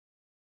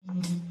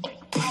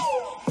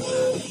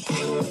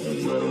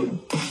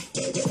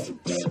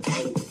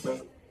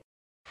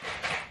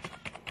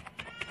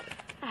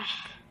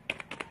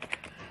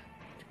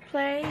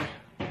Play.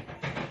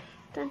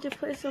 Time to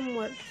play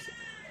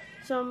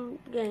some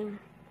game.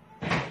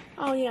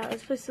 Oh yeah,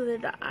 let's play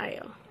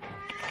Slither.io.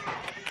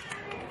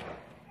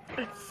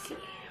 Let's see.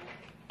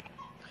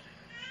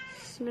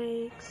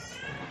 Snakes.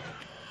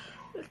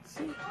 Let's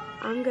see.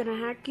 I'm gonna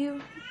hack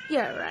you.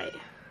 Yeah, right.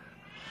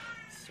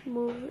 Let's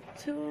move it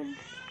to him.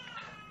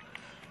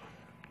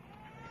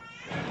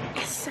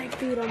 Yes, I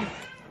beat him.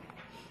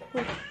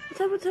 Wait, what's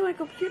happened to my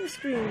computer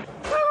screen?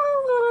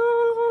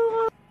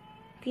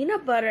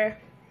 Peanut butter.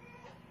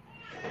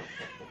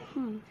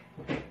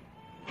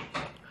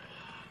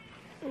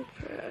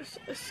 Press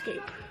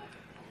escape.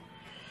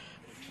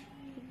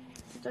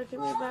 Did that get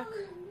me back?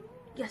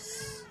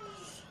 Yes.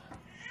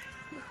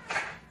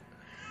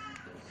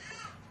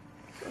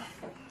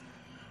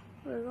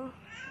 There we go.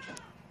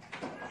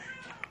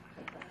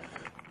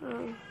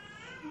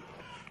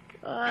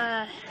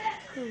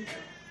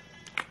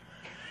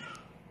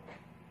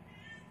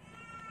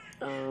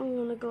 I'm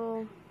gonna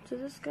go to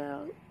this guy.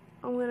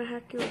 I'm gonna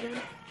hack you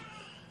again.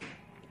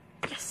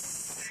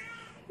 Yes.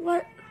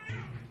 What?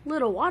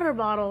 Little water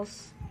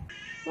bottles.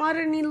 Why do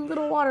I need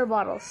little water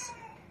bottles?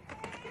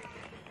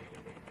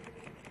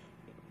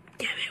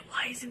 Damn it,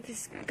 why isn't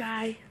this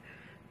guy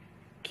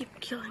keep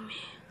killing me?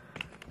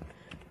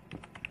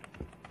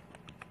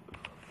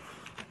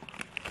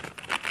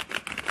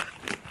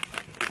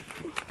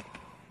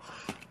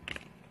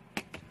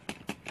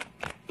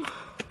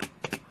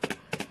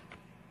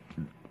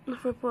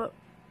 But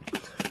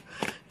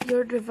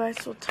your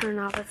device will turn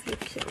off if you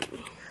kill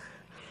me.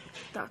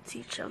 I'll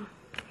teach him.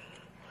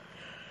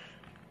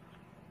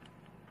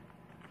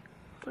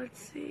 Let's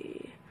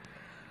see.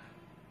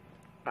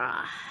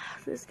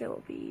 This guy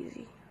will be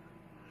easy.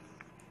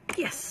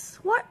 Yes!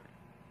 What?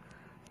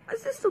 My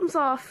system's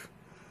off.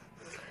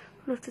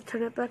 I'm gonna have to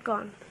turn it back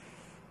on.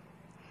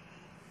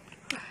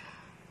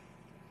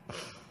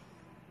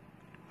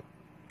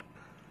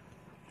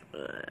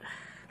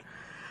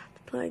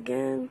 Play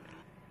again.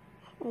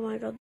 Oh my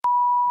god, the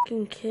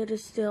fucking kid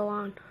is still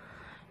on.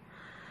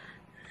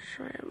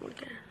 Try him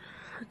again.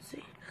 Let's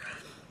see.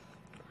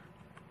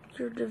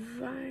 Your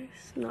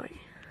device. No.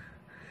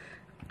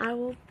 I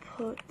will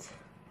put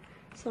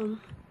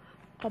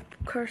a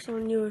curse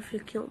on you if you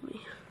kill me.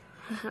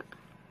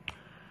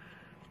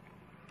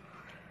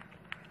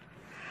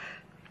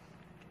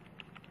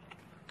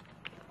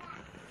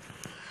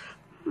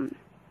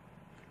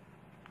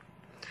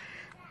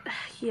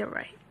 You're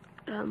right.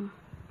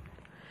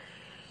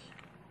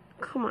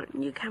 Come on,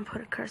 you can't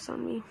put a curse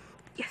on me.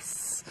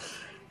 Yes.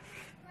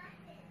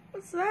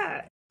 What's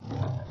that?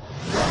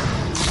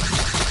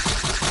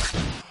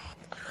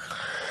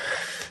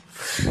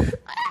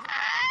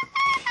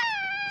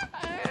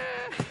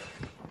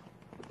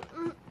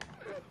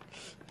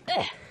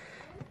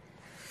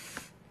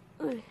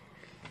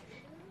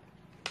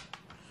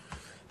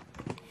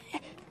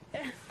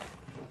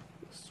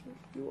 Swoop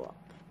you up.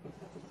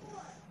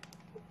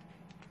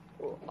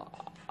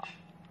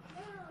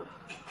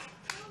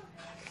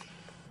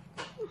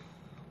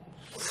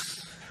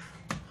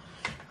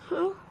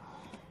 Huh?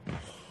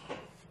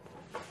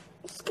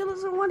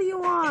 Skeleton, what do you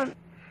want?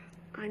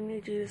 I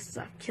need you to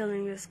stop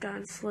killing this guy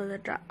on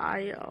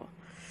Slither.io.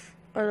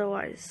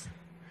 Otherwise,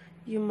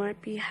 you might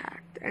be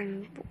hacked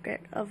and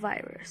get a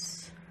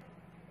virus.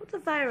 What's a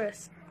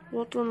virus?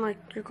 Well, it's when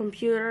like your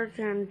computer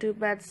can do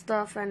bad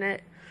stuff and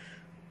it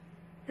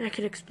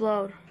could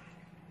explode.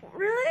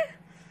 Really?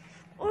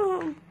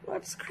 Oh,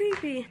 that's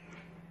creepy.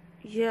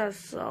 Yeah,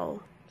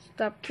 so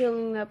stop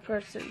killing that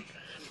person,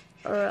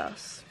 or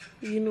else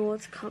you know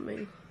what's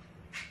coming.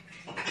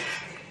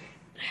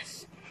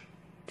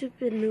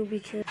 Stupid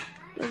newbie kid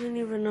doesn't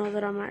even know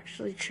that I'm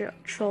actually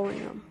trolling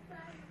him.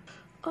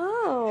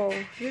 Oh,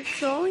 you're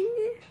trolling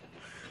me?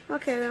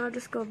 Okay, then I'll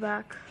just go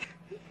back.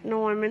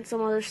 No, I meant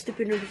some other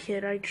stupid newbie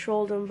kid. I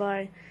trolled him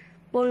by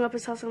blowing up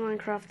his house in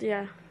Minecraft.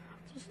 Yeah,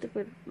 so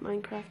stupid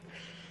Minecraft.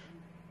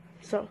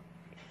 So,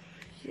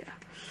 yeah,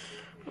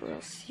 or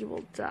else you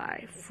will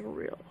die for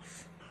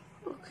reals.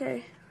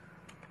 Okay.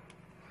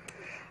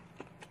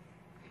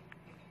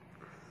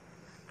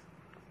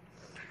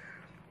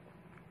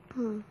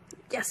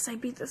 Yes, I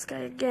beat this guy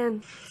again.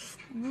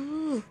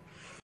 Fuck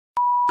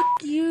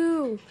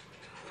you.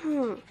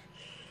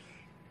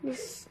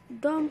 This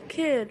dumb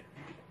kid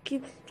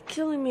keeps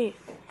killing me.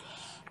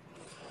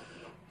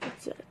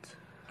 That's it.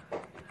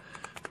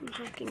 I'm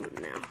hacking him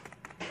now.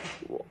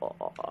 Whoa.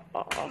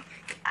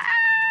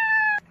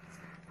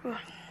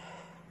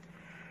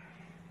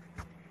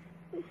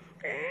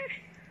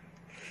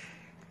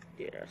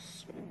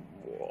 Yes.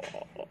 Whoa.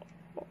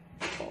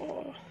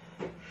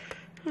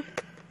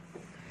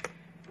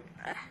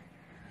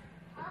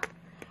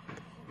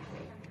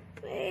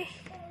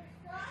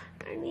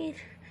 I need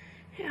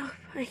help.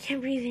 I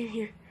can't breathe in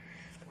here.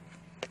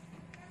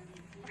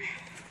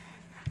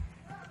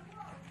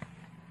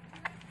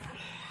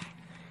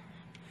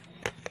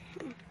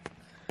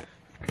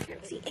 I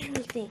can't see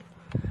anything.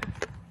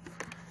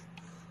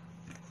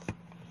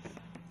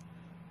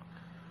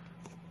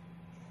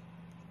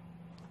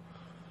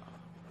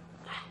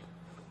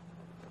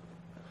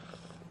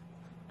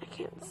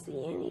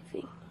 see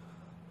anything.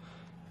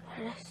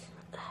 There it is.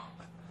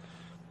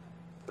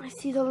 I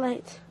see the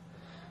light.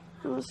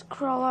 I must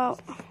crawl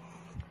out.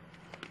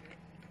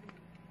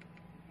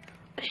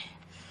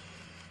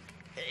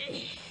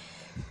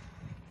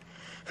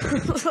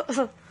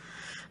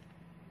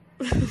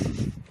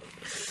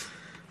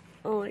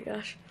 Oh my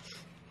gosh.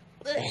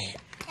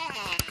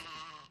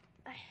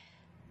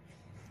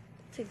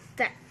 Take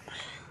that.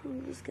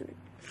 I'm just gonna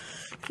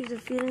keep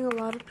defeating a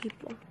lot of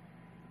people.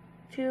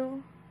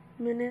 2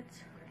 minutes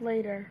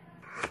later.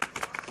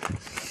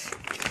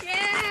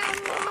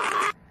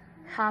 Yeah!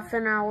 Half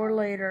an hour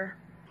later.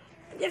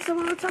 Yes, I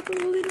want to talk on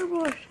the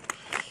leaderboard.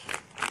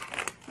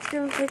 It's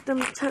gonna take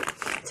them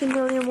 10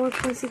 million more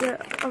points to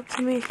get up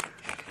to me.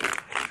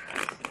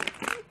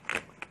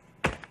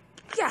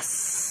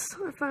 Yes!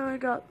 I finally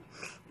got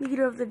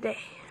leader of the day.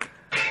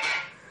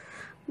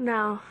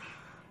 Now,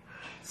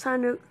 it's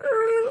time to...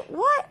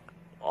 What?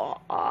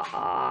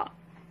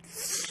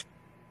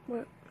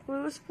 What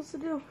am I supposed to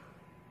do?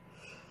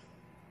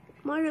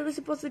 Am I really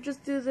supposed to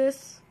just do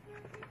this?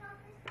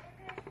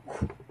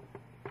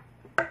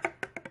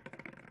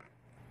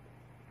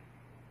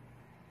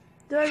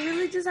 Do I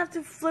really just have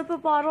to flip a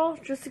bottle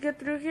just to get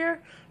through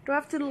here? Do I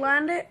have to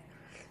land it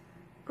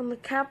on the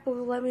cap or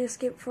will it let me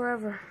escape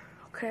forever?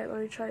 Okay, let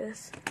me try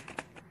this.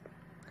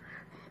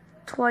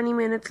 20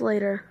 minutes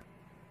later.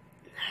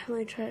 Let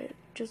me try it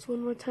just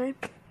one more time.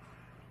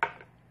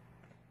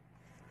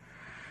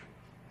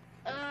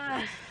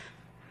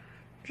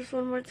 Just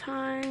one more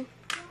time.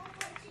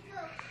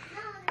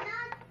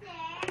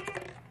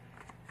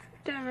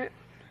 Damn it.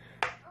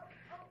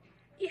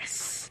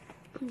 Yes.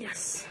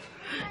 Yes.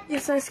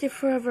 Yes, I escaped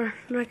forever.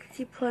 Now I can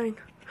keep playing.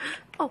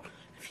 Oh,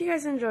 if you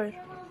guys enjoyed,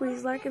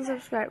 please like and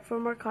subscribe for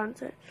more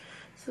content.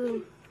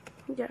 So,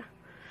 yeah.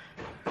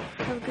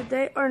 Have a good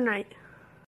day or night.